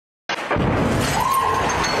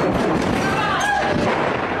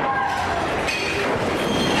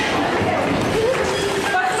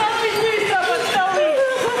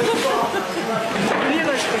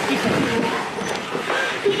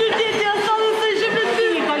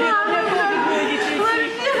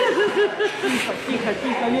Тихо,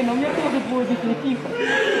 тихо, Лена, у меня тоже двое детей, тихо.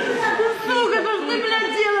 Сука, что ж ты,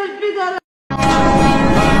 блядь, делаешь, пидор?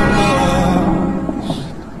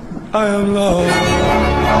 I am lost.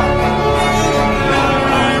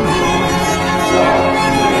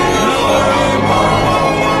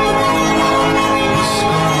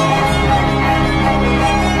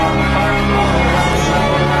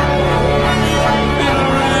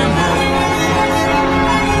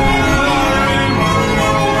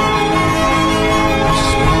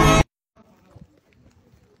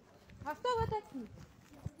 А хто ви такі?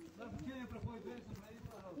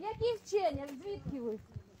 Які вчення? Звідки ви?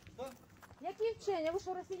 Які вчення? Ви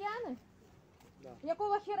що, росіяни? Да.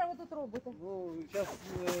 Якого хера ви тут робите? Ну, сейчас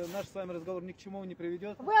наш с вами разговор ни к чему не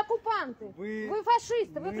приведет. Вы оккупанты, вы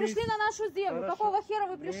фашисты, вы пришли на нашу землю. Хорошо. Какого хера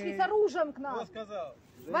вы пришли с оружием к нам? Кто сказал?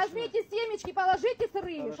 Возьмите семечки, положите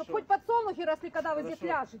сырыми, чтобы хоть подсолнухи росли, когда вы здесь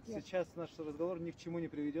пляшете. Сейчас наш разговор ни к чему не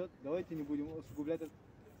приведет. Давайте не будем усугублять эту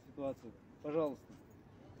ситуацию. Пожалуйста.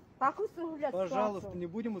 Как усугублять Пожалуйста, ситуацию? не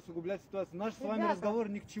будем усугублять ситуацию. Наш с вами Ребята, разговор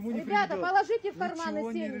ни к чему не Ребята, приведет. положите в карманы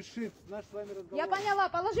Ничего не семечки. решит. Наш с вами разговор. Я поняла,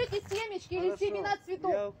 положите семечки или Хорошо. семена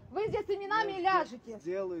цветов. Вы здесь семенами ляжете.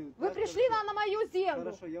 Сделаю. Вы Так, пришли как на мою землю.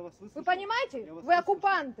 Хорошо, я вас выслушал. Вы понимаете? Я вас Вы выслушал.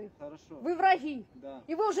 оккупанты. Хорошо. Вы враги. Да.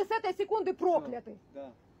 И вы уже с этой секунды прокляты.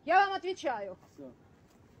 Да. Я вам отвечаю. Все.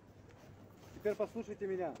 Теперь послушайте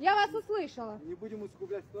меня. Я вас услышала. Не будем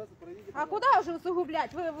усугублять ситуацию, пройдите. А куда уже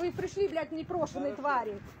усугублять? Вы пришли, блядь, непрошенные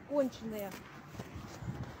твари, конченые.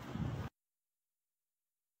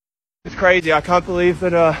 It's crazy. I can't believe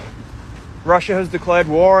that Russia has declared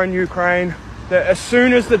war on Ukraine. That as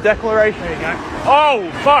soon as the declaration... There you go.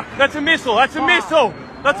 Oh, fuck! That's a missile! That's a missile!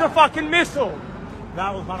 That's a fucking missile!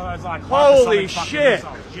 That was one of those like Holy hypersonic fucking shit.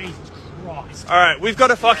 missiles. Jesus Christ. Alright, we've got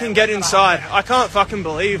to fucking get inside. I can't fucking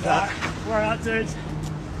believe that. We're out, dudes.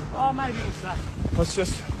 Oh, maybe we'll stay.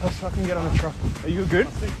 Let's fucking get on the truck. Are you good? I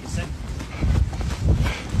think you said.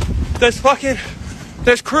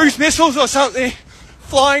 There's cruise missiles or something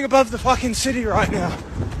flying above the fucking city right now.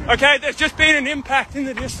 Okay, there's just been an impact in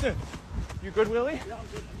the distance. You good, Willie? Yeah, I'm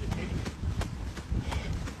good. I'm just kidding.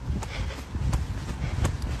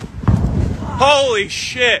 Holy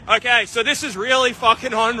shit. Okay, so this is really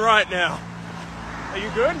fucking on right now. Are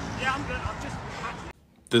you good? Yeah, I'm good. I'm just.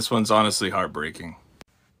 This one's honestly heartbreaking.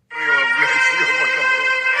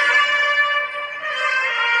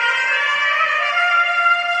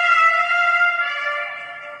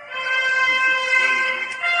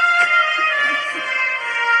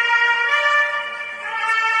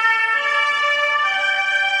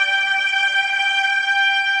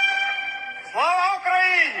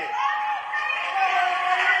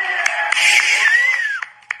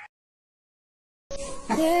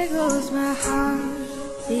 There goes my heart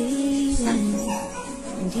beating,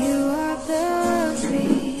 and you are the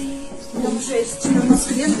reason. Там 6, у нас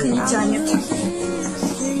коленка не тянет.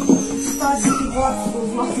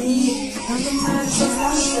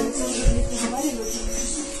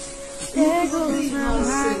 There goes my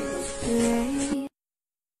heart.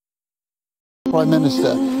 Prime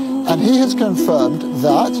Minister, and he has confirmed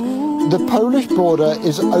that the Polish border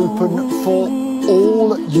is open for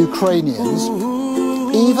all Ukrainians,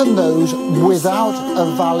 even those without a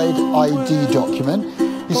valid ID document.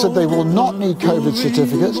 He said they will not need COVID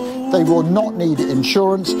certificates, they will not need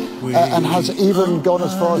insurance, and has even gone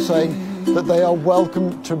as far as saying that they are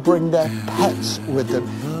welcome to bring their pets with them.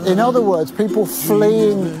 In other words, people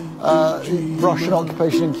fleeing Russian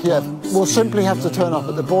occupation in Kiev will simply have to turn up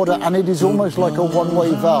at the border, and it is almost like a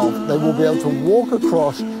one-way valve. They will be able to walk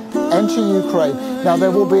across, enter Ukraine. Now,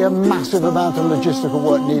 there will be a massive amount of logistical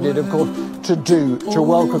work needed, of course, to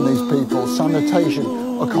welcome these people: sanitation,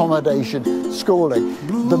 accommodation, schooling.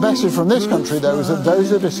 The message from this country, though, is that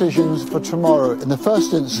those are decisions for tomorrow. In the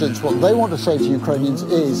first instance, what they want to say to Ukrainians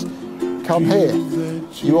is, come here.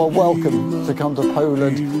 You are welcome to come to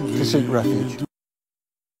Poland to seek refuge.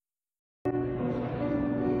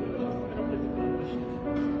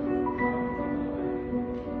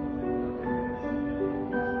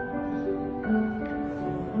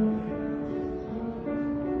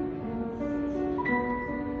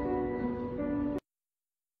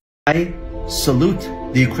 I salute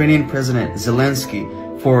the Ukrainian President Zelensky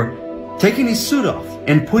for taking his suit off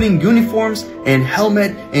and putting uniforms and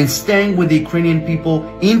helmet and staying with the Ukrainian people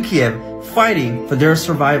in Kiev, fighting for their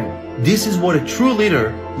survival. This is what a true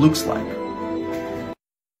leader looks like.